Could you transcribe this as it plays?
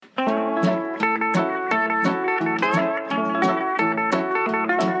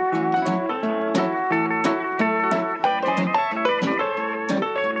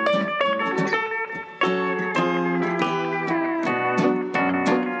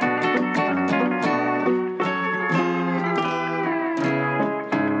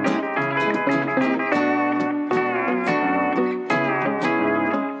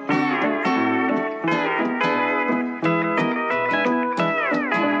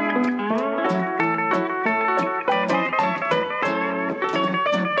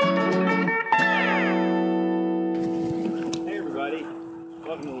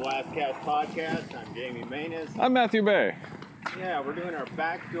Manus. I'm Matthew Bay. Yeah, we're doing our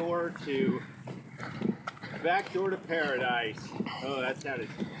backdoor to paradise. Oh, that sounded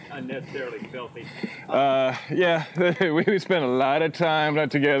unnecessarily filthy. Yeah, we spent a lot of time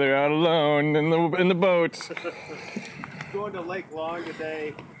not together, out alone in the boat. Going to Lake Long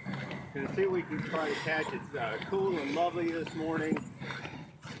today. Gonna see what we can try to catch. It's cool and lovely this morning.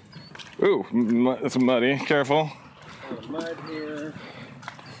 Ooh, it's muddy. Careful. Mud here.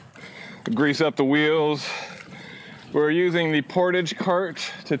 Grease up the wheels. We're using the portage cart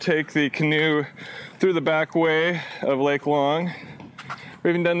to take the canoe through the back way of Lake Long. We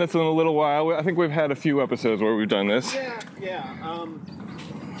haven't done this in a little while. I think we've had a few episodes where we've done this. Yeah.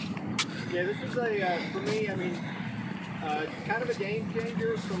 This is for me, kind of a game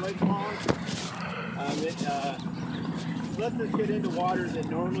changer for Lake Long. It lets us get into waters that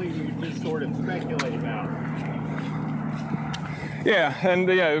normally you just sort of speculate about. Yeah, and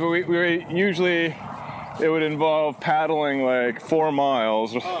we usually, it would involve paddling like 4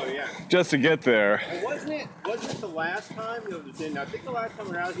 miles just to get there. Well, wasn't it the last time? I think the last time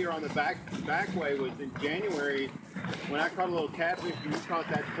we were out here on the back way was in January when I caught a little catfish and you caught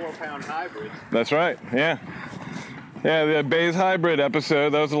that 4-pound hybrid. That's right, yeah. Yeah, the Bay's Hybrid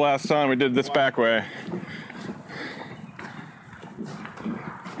episode, that was the last time we did this back way.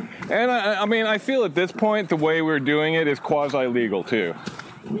 And I feel at this point the way we're doing it is quasi-legal too.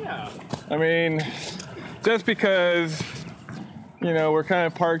 Yeah. I mean, just because, we're kind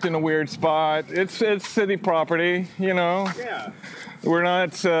of parked in a weird spot. It's city property, Yeah. We're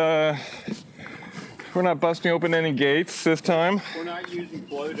not busting open any gates this time. We're not using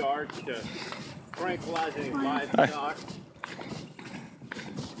blow darts to tranquilize any livestock.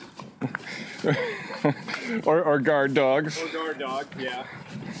 or guard dogs. Or guard dogs, yeah.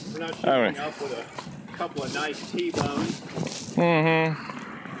 We're not shooting up with a couple of nice T-bones. Mm-hmm.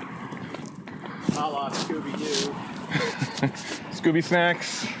 A la Scooby-Doo. Scooby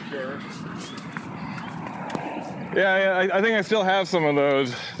snacks. Sure. Yeah, I think I still have some of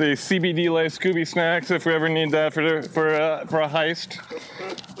those. The CBD-laced Scooby snacks if we ever need that for a heist.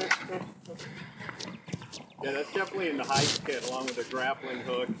 Yeah, that's definitely in the heist kit along with a grappling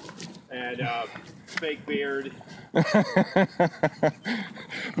hook and fake beard. A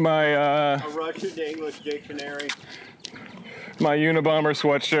Russian to English dictionary. My Unabomber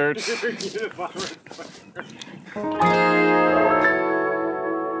sweatshirt. Unabomber sweatshirt.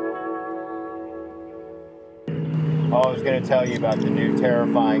 I was going to tell you about the new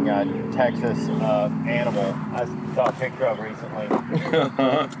terrifying Texas animal I saw a picture of recently.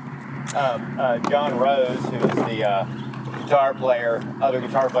 John Rose, who is the other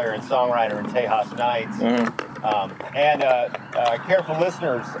guitar player and songwriter in Tejas Nights. And careful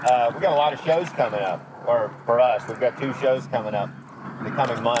listeners, we got a lot of shows coming up, or for us, we've got 2 shows coming up in the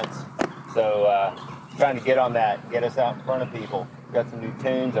coming months. So trying to get on that, get us out in front of people. Got some new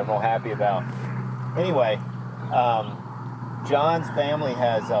tunes I'm real happy about. Anyway, John's family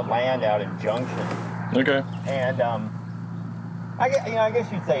has land out in Junction. Okay. And I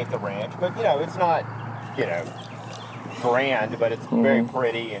guess you'd say it's a ranch, but it's not, grand, but it's very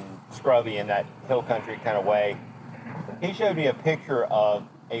pretty and scrubby in that hill country kind of way. He showed me a picture of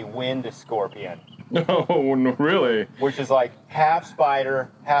a wind scorpion. Oh, no, really? Which is like half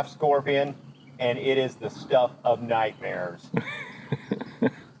spider, half scorpion, and it is the stuff of nightmares.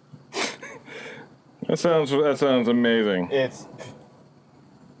 That sounds amazing.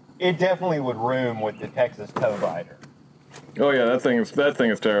 It definitely would room with the Texas toe biter. Oh yeah, that thing is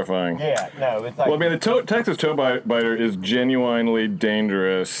terrifying. Yeah, no, it's like. Well, the Texas toe biter is genuinely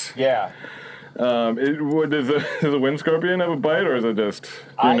dangerous. Yeah. Does the wind scorpion have a bite, or is it just?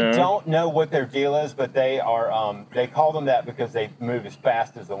 I don't know what their deal is, but they are. They call them that because they move as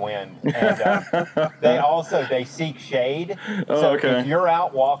fast as the wind, and they seek shade. So if you're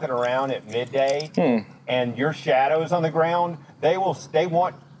out walking around at midday and your shadow is on the ground, they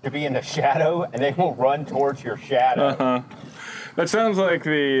want to be in the shadow, and they will run towards your shadow. That sounds like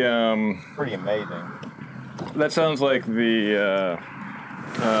the. Pretty amazing. That sounds like the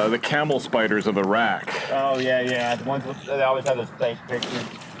camel spiders of Iraq. Oh yeah. The ones they always have those fake pictures.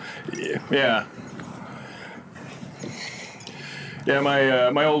 Yeah. Yeah,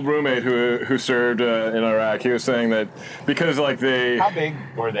 my old roommate who served in Iraq, he was saying that because they. How big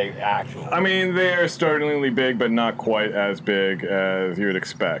were they actually? I mean, they are startlingly big, but not quite as big as you would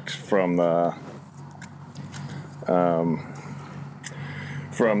expect from the.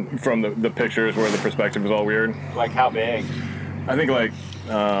 From the pictures where the perspective is all weird. Like how big? I think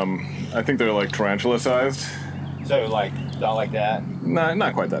they're like tarantula sized. So like not like that.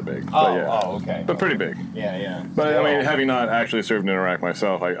 Not quite that big. Oh, but yeah. oh, okay. But pretty big. Yeah, yeah. But Still. I mean, having not actually served in Iraq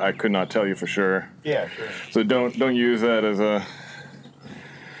myself, I could not tell you for sure. Yeah, sure. So don't use that as a.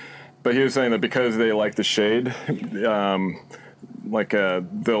 But he was saying that because they like the shade,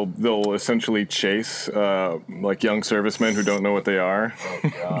 they'll essentially chase like young servicemen who don't know what they are. Oh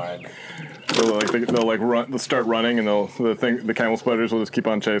God. They'll start running, and the camel sputters will just keep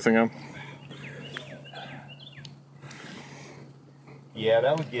on chasing them. Yeah,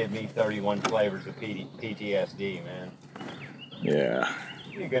 that would give me 31 flavors of PTSD, man. Yeah.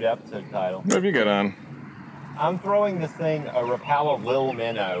 Be a good episode title. What have you got on? I'm throwing this thing a Rapala Lil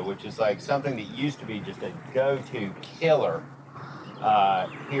Minnow, which is like something that used to be just a go-to killer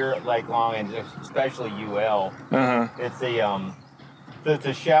here at Lake Long, and especially UL. It's it's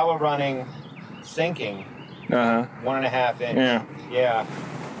a shallow running, sinking, 1.5 inch. Yeah,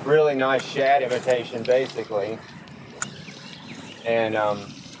 really nice shad imitation, basically. And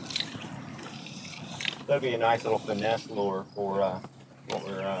that'd be a nice little finesse lure for what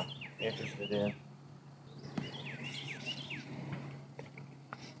we're interested in.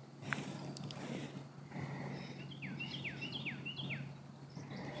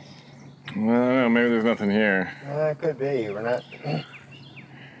 I don't know, maybe there's nothing here. It could be. We're not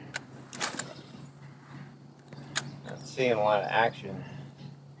seeing a lot of action.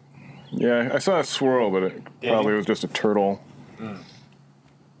 Yeah, I saw a swirl, but it probably was just a turtle.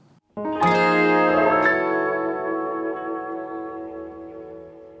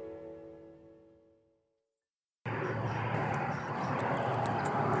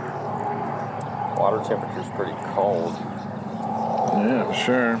 Water temperature's pretty cold. Yeah, for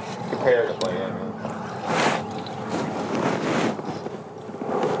sure. Comparatively, I mean.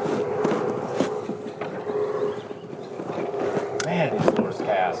 Man, these lures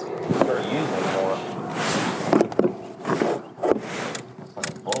cast. Start using them more. It's like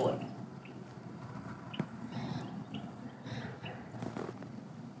a bullet.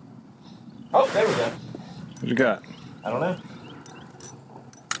 Oh, there we go. What you got? I don't know.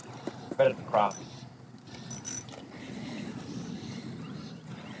 Bet it's a crappie.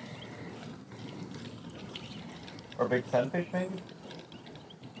 Or a big sunfish, maybe?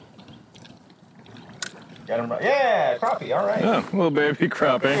 Got him right. Yeah, crappie, all right. Oh, little baby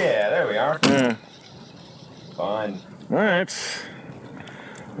crappie. Yeah, there we are. Yeah. Fun. All right.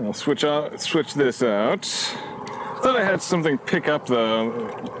 I'll switch this out. Thought I had something pick up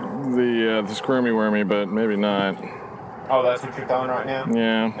the squirmy wormy, but maybe not. Oh, that's what you're throwing right now?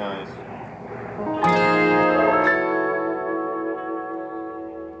 Yeah. Nice.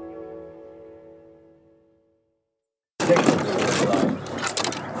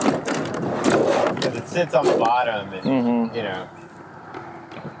 Because it sits on the bottom and, you know,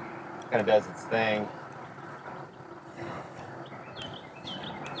 kind of does its thing.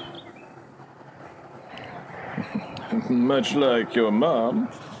 Much like your mom.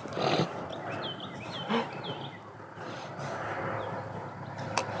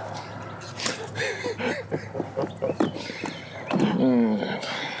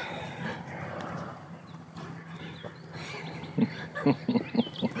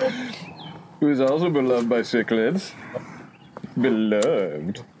 Who is also beloved by cichlids.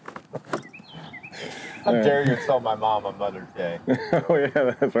 Beloved. How dare you insult my mom on Mother's Day? Oh yeah,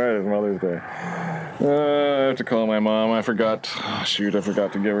 that's right, it's Mother's Day. I have to call my mom. I forgot. Oh, shoot, I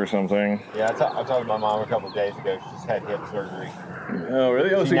forgot to give her something. Yeah, I talked to my mom a couple of days ago. She's had hip surgery. Oh,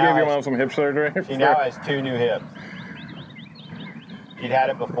 really? Oh, so you gave your mom some hip surgery? She now has 2 new hips. She'd had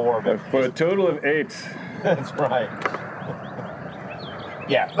it before, but... For a total of 8. That's right.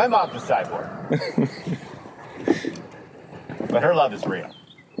 Yeah, my mom's a cyborg. But her love is real.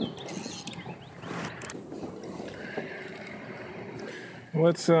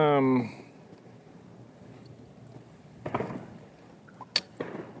 What's,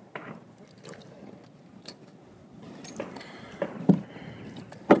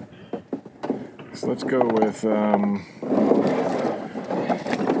 So let's go with, Damn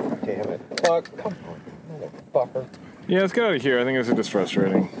it. Fuck, come on, motherfucker. yeah, let's get out of here. I think this is just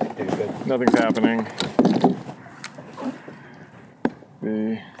frustrating. Stupid. Nothing's happening.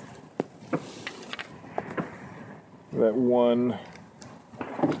 That one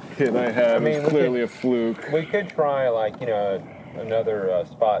hit I had was clearly a fluke. We could try, like, you know, another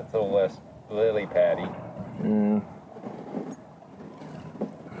spot so less lily patty. Yeah.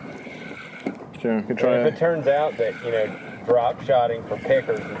 Sure, we could try. If it turns out that, you know, drop shotting for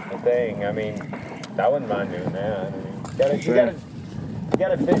pickers is the thing, I mean, I wouldn't mind doing that. I mean, you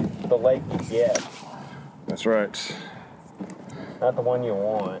gotta pick the lake you get. That's right. Not the one you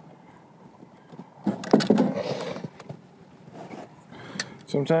want.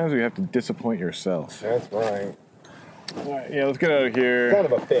 Sometimes we have to disappoint yourself. That's right. All right, yeah, let's get out of here. Son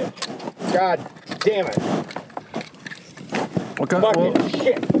of a bitch. God damn it. Okay, Fucking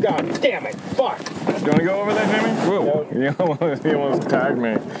shit. God damn it. Fuck. Do you want to go over there, Jimmy? Whoa. Nope. You almost tagged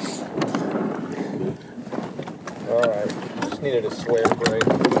me. Alright. Just needed a swear break.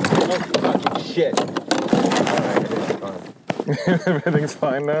 Oh, fucking shit. Alright, everything's fine. Everything's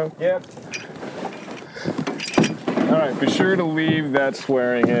fine now? Yep. All right, be sure to leave that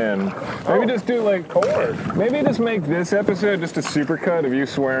swearing in. Maybe just do like, maybe just make this episode just a supercut of you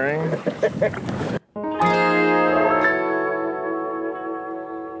swearing.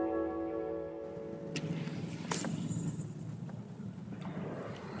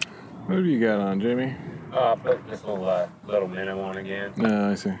 What have you got on, Jamie? Put this little minnow on again.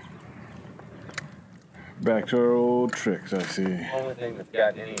 Oh, I see. Back to our old tricks, I see. Only thing that's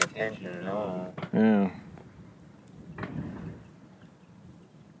got any attention at all. Yeah.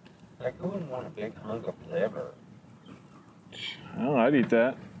 Like, who wouldn't want a big hunk of liver? Oh, I'd eat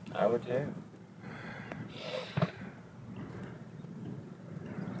that. I would too.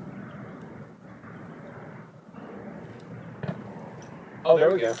 Oh,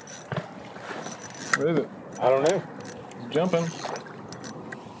 there we go. What is it? I don't know. It's jumping.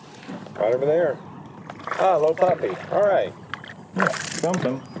 Right over there. Ah, little puppy. All right. Yeah,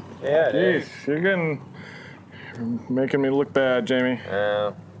 something. Yeah, it is. Jeez, you're making me look bad, Jamie.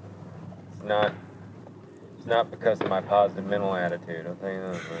 No, it's not. It's not because of my positive mental attitude. I'll tell you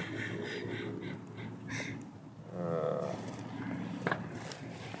that.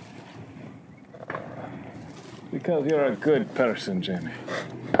 Because you're a good person, Jamie.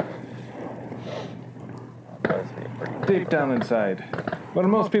 Mostly a pretty. Deep down inside. Where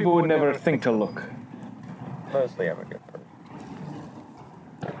most people would never think to look. Mostly, I'm a good person.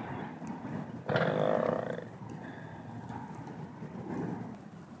 All right.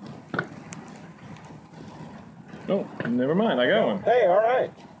 Oh, never mind. I got one. Hey, all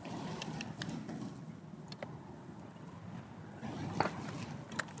right.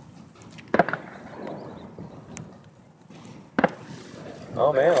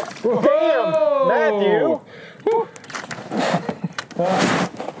 Oh man! Whoa! Damn, Matthew! Woo.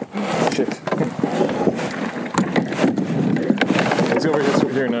 Shit. It's over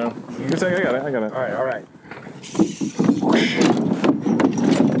here now. Just a second, I got it. All right, all right.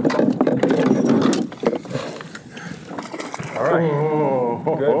 All right. Oh,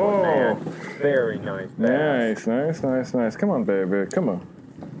 Good one, man. Very nice. Nice. Come on, baby. Come on.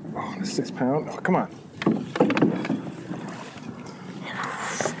 Oh, the 6 pound. Oh, come on.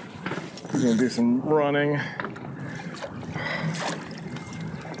 He's gonna do some running.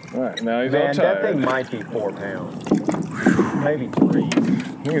 All right, now he's all Man, tired. that thing might be 4 pounds. Maybe 3. I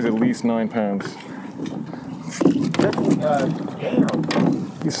think he's at least 9 pounds.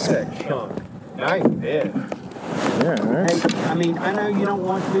 Damn. He's Sick chunk. Nice bit. Yeah, right? Hey, I mean, I know you don't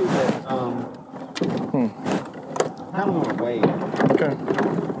want to, but I don't want to weigh it. Okay.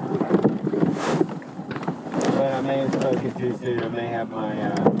 But I may have spoken too soon. I may have my. I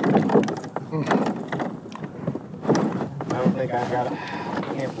don't think I got it. I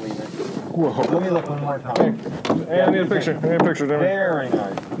can't believe it. Whoa. Let me look one more time. Hey, I need a picture. Jimmy. Very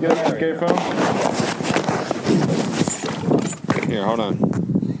nice. You got a skate phone? Here, hold on.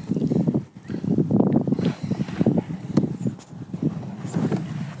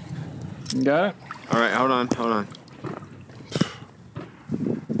 You got it? All right, hold on.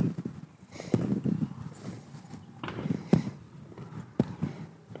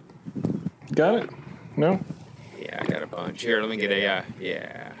 Got it? No? Yeah, I got a bunch. Here, let me get a,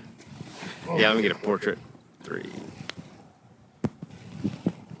 yeah, let me get a portrait. 3.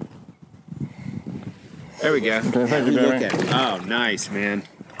 There we go. Okay, thank you, Look Jamie. at it. Oh, nice, man.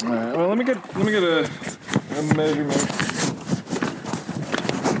 All right. Well, let me get a measurement.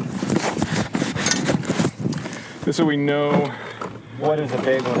 Just so we know. What does a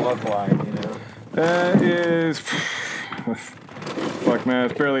big one look like, you know? That is, fuck man,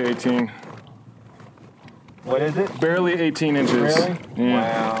 it's barely 18. What is it? Barely 18 inches. Really?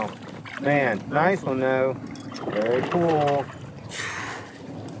 Yeah. Wow. Man, nice one, though. Very cool.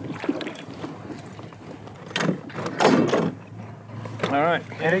 All right.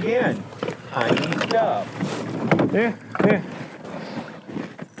 And again, tiny stuff. Yeah.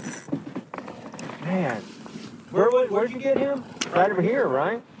 Man, where'd you get him? Right over here,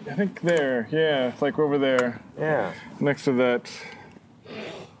 right? I think there. Yeah, it's like over there, Yeah. next to that.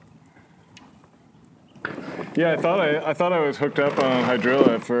 Yeah, I thought I was hooked up on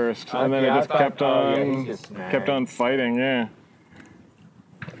hydrilla at first, and then yeah, it I just thought- kept oh, yeah, on, he's just snagged. kept on fighting. Yeah.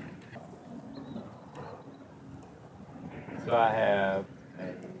 So I have a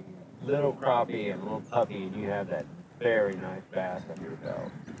little crappie and little puppy, and you have that very nice bass under your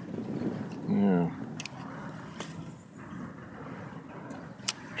belt. Yeah.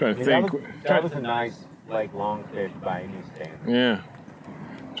 Trying to That think. was a nice lake longfish by any standard. Yeah.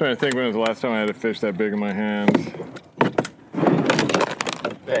 Trying to think when was the last time I had a fish that big in my hands.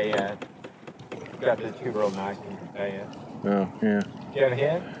 Fayette. Got the two real nice ones in Fayette. Oh, yeah. Did you have a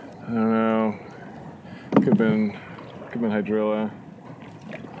hit? I don't know. Could have been hydrilla.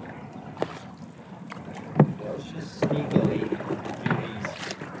 Let's just sneakily do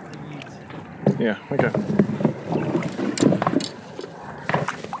these. Yeah, okay.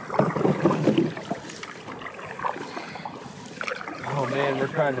 Oh man, we're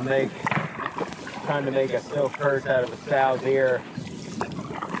trying to make a silk purse out of a sow's ear.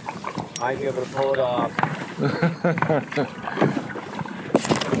 Might be able to pull it off.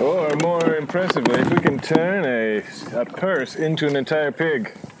 Or more impressively, if we can turn a purse into an entire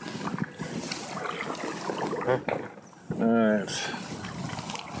pig. Alright.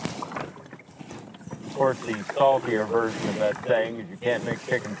 Of course, the saltier version of that saying is you can't make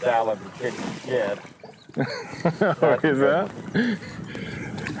chicken salad with chicken shit. Oh, is that?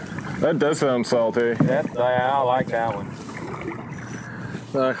 That does sound salty. I like that one.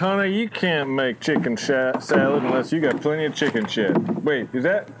 Honey, you can't make chicken salad unless you got plenty of chicken shit. Wait, is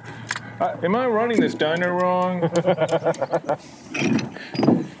that... am I running this diner wrong?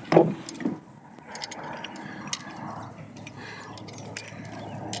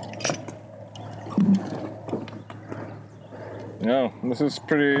 No, this is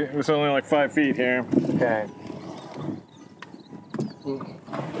only like 5 feet here. Okay.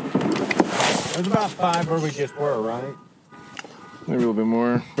 It was about 5 where we just were, right? Maybe a little bit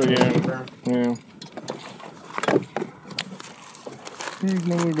more, but yeah. Yeah. Here's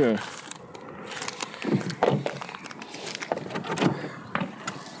another guy.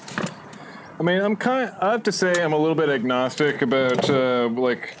 I mean, I have to say I'm a little bit agnostic about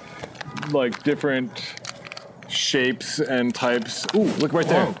like different shapes and types. Ooh, look right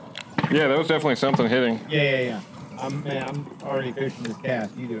there. Whoa. Yeah, that was definitely something hitting. Yeah. I'm already fishing this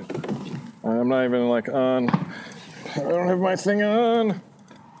cast. You do it. I'm not even like on. I don't have my thing on.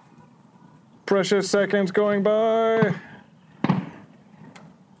 Precious seconds going by.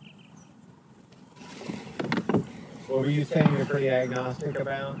 What were you saying you're pretty agnostic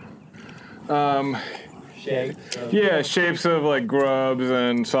about? Shapes? Yeah, shapes of like grubs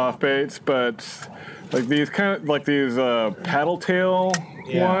and soft baits, but like these paddle tail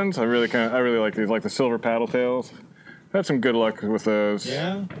ones, I really like these, like the silver paddle tails. Had some good luck with those.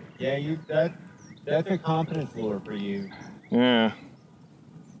 Yeah, that's a confidence lure for you. Yeah.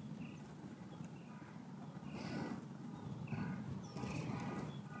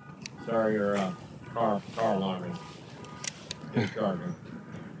 Sorry, your car alarm is charging.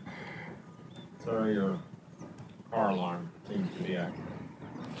 Sorry, your car alarm seems to be active.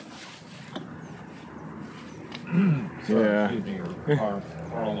 Sorry, Yeah. excuse me, your car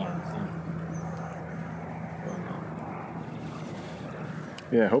alarm seems to be going on.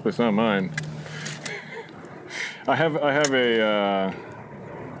 Yeah, I hope it's not mine. I have a.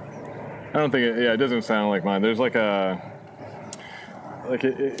 I don't think it doesn't sound like mine. There's like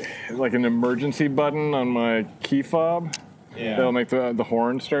like an emergency button on my key fob. Yeah. That'll make the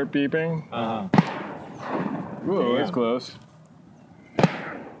horn start beeping. Whoa, that's close.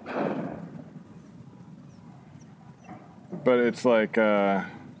 But it's like. I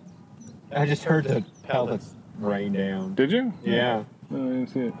just heard the pellets rain down. Did you? Yeah. No, I didn't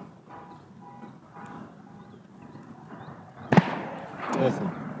see it. Listen.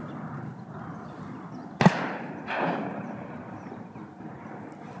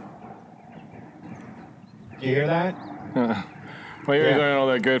 Do you hear that? My ears aren't all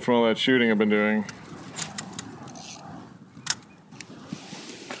that good from all that shooting I've been doing.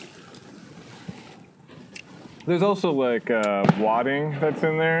 There's also like wadding that's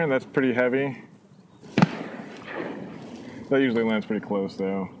in there, and that's pretty heavy. That usually lands pretty close,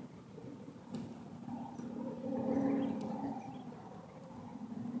 though.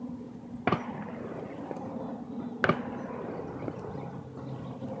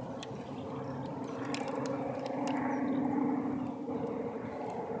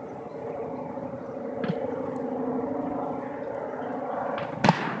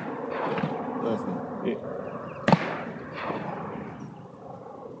 Listen.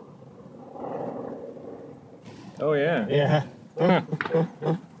 Oh yeah. Yeah.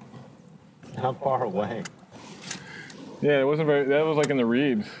 How far away? Yeah, it wasn't very. That was like in the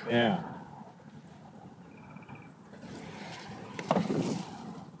reeds. Yeah.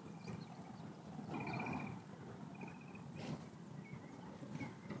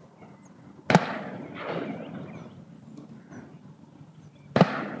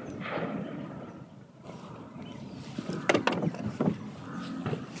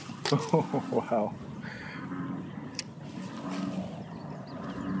 Wow.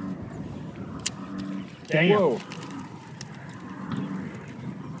 Damn. Whoa.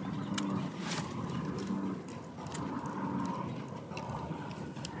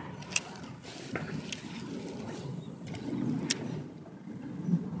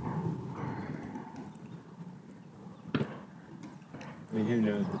 I mean, who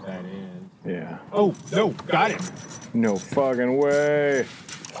knows what that is? Yeah. Oh, no, got it. No fucking way.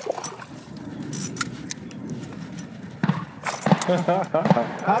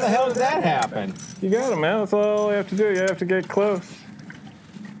 How the hell did that happen? You got him, man. That's all you have to do. You have to get close.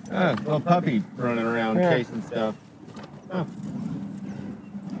 Little puppy running around Yeah. chasing stuff. Oh.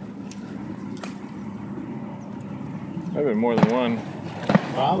 I've been more than one.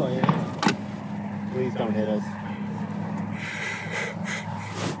 Probably, yeah. Please don't hit us.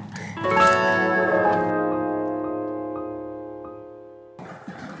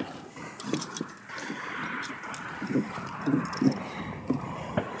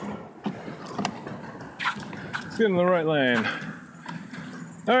 Let's get in the right lane.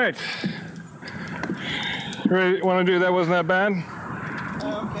 All right. Ready? Want to do that? Wasn't that bad?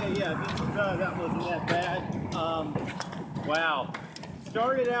 Okay, yeah, that wasn't that bad. Wow.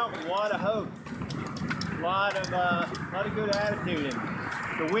 Started out with a lot of hope, a lot of good attitude, and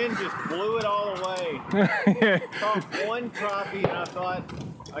the wind just blew it all away. Caught one crappie, and I thought,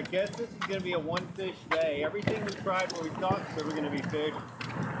 I guess this is going to be a one-fish day. Everything we tried where we thought there were going to be fish,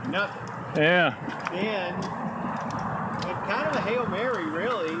 nothing. Yeah. Then, and kind of a Hail Mary,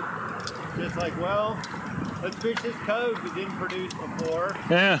 really. Just like, well, let's fish this cove that didn't produce before.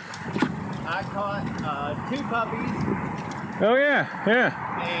 Yeah. I caught 2 puppies, Oh yeah. Yeah.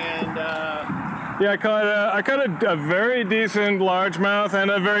 and Yeah. I caught a very decent largemouth and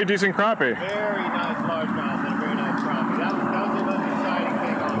a very decent crappie. very nice largemouth and a very nice crappie. That was the most exciting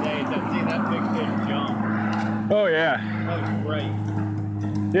thing all day, is I've seen that big fish jump. Oh yeah. That was great.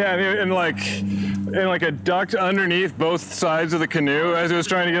 Yeah, and like it ducked underneath both sides of the canoe as it was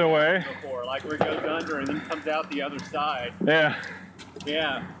trying to get away. Before, like where it goes under and then comes out the other side. Yeah.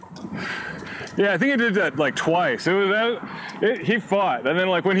 Yeah. Yeah, I think he did that like twice. He fought, and then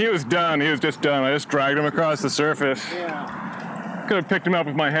like when he was done, he was just done. I just dragged him across the surface. Yeah. Could have picked him up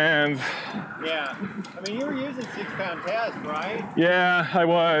with my hands. Yeah. I mean, you were using 6-pound test, right? Yeah, I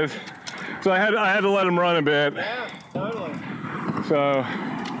was. So I had to let him run a bit. Yeah, totally. So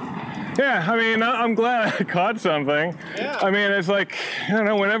yeah, I mean, I'm glad I caught something. Yeah. I mean, it's like, I don't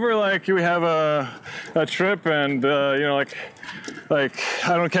know, whenever like we have a trip and you know, like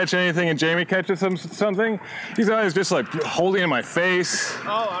I don't catch anything and Jamie catches something, he's always just like holding in my face.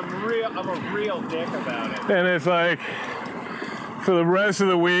 Oh, I'm a real dick about it. And it's like, for the rest of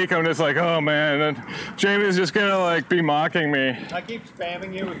the week, I'm just like, oh man, and Jamie's just gonna like be mocking me. I keep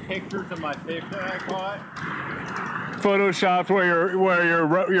spamming you with pictures of my fish that I caught. Photoshopped where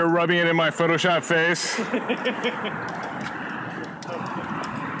you're rubbing it in my Photoshop face.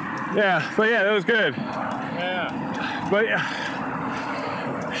 Yeah, but yeah, that was good. Yeah. But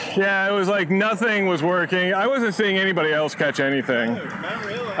yeah, it was like nothing was working. I wasn't seeing anybody else catch anything. Dude, not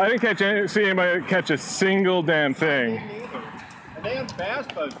really. I didn't see anybody catch a single damn thing. Me neither. And they had bass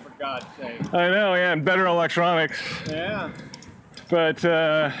boats, for God's sake. I know, yeah, and better electronics. Yeah. But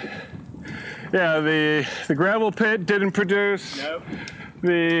yeah, the gravel pit didn't produce. Nope.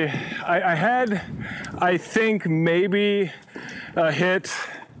 I had, I think maybe a hit.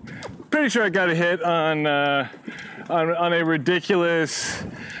 Pretty sure I got a hit on a ridiculous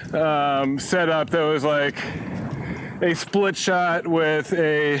setup that was like a split shot with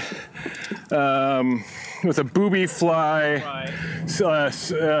a booby fly, Right.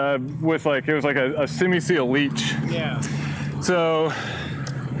 with like, it was like a semi-seal leech. Yeah. So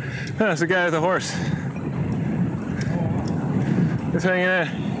that's the guy with the horse. Just hanging in.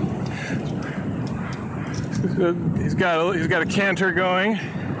 He's got a canter going.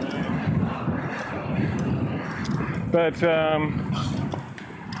 But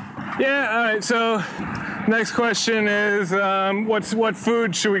yeah, all right. So next question is, what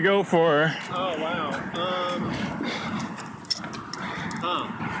food should we go for? Oh, wow.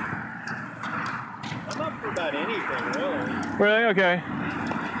 I'm up for about anything, really. Really? Okay.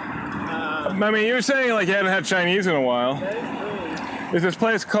 I mean, you were saying like you hadn't had Chinese in a while. That is true. There's this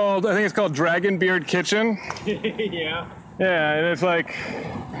place called, I think it's called Dragon Beard Kitchen. Yeah. Yeah, and it's like,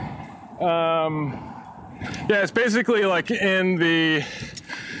 yeah, it's basically like in the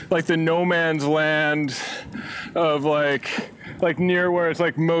no man's land of like near where it's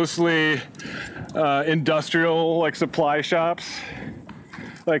like mostly industrial like supply shops.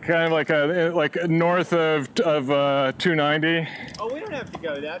 like kind of like north of 290. Oh, we don't have to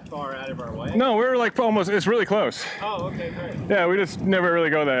go that far out of our way. No, we're like almost. It's really close. Oh, okay, great. Yeah, we just never really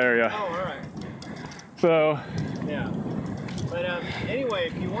go that area. Oh, all right. So. Yeah. But anyway,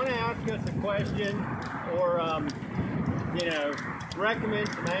 if you want to ask us a question or you know, recommend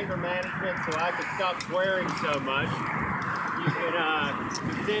some anger management so I can stop swearing so much, you can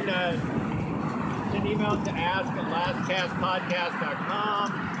send an email to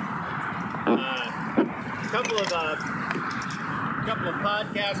ask@lastcastpodcast.com. A couple of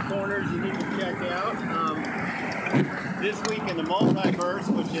podcast corners you need to check out. This Week in the Multiverse,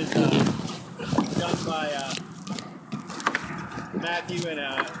 which is done by Matthew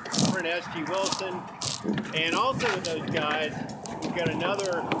and friend S.G. Wilson. And also with those guys, we've got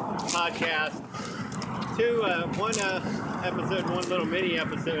another podcast, one episode, one little mini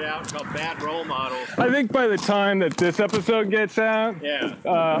episode out called Bad Role Models. I think by the time that this episode gets out, yeah,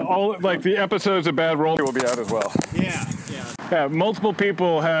 all like the episodes of Bad Role will be out as well. Yeah. Yeah, multiple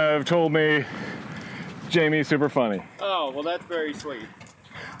people have told me Jamie's super funny. Oh, well, that's very sweet.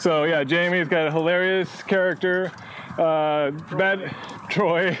 So yeah, Jamie's got a hilarious character.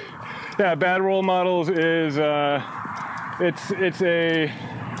 Troy. Yeah, Bad Role Models is it's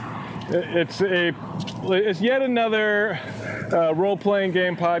yet another role-playing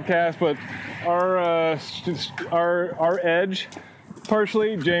game podcast, but our edge,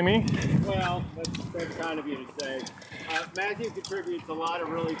 partially Jamie. Well, that's kind of you to say. Matthew contributes a lot of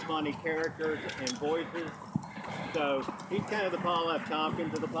really funny characters and voices, so he's kind of the Paul F.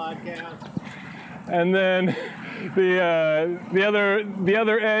 Tompkins of the podcast. And then the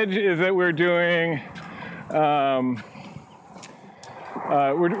other edge is that we're doing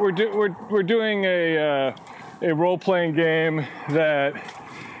we're doing a role-playing game that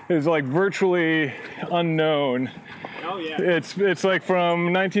is like virtually unknown. Oh yeah. It's like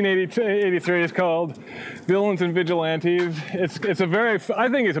from 1983. It's called Villains and Vigilantes. I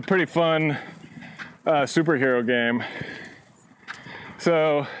think it's a pretty fun superhero game.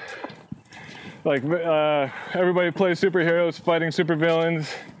 So. Like everybody plays superheroes fighting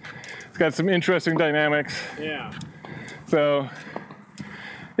supervillains. It's got some interesting dynamics. Yeah. So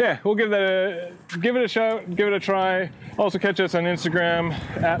yeah, we'll give it a shot, give it a try. Also catch us on Instagram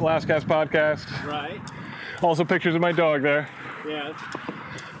 @LastCastPodcast. Right. Also pictures of my dog there. Yes.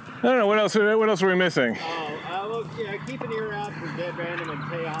 I don't know what else are we missing. Well, keep an ear out for Dead Random and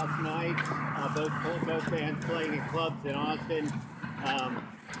Chaos Nights. Both bands playing in clubs in Austin.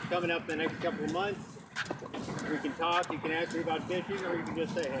 Coming up the next couple of months. We can talk, you can ask me about fishing, or you can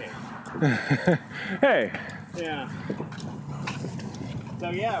just say hey. Hey. Yeah. So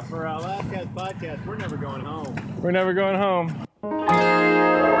yeah, for Last Cast Podcast, we're never going home. We're never going home.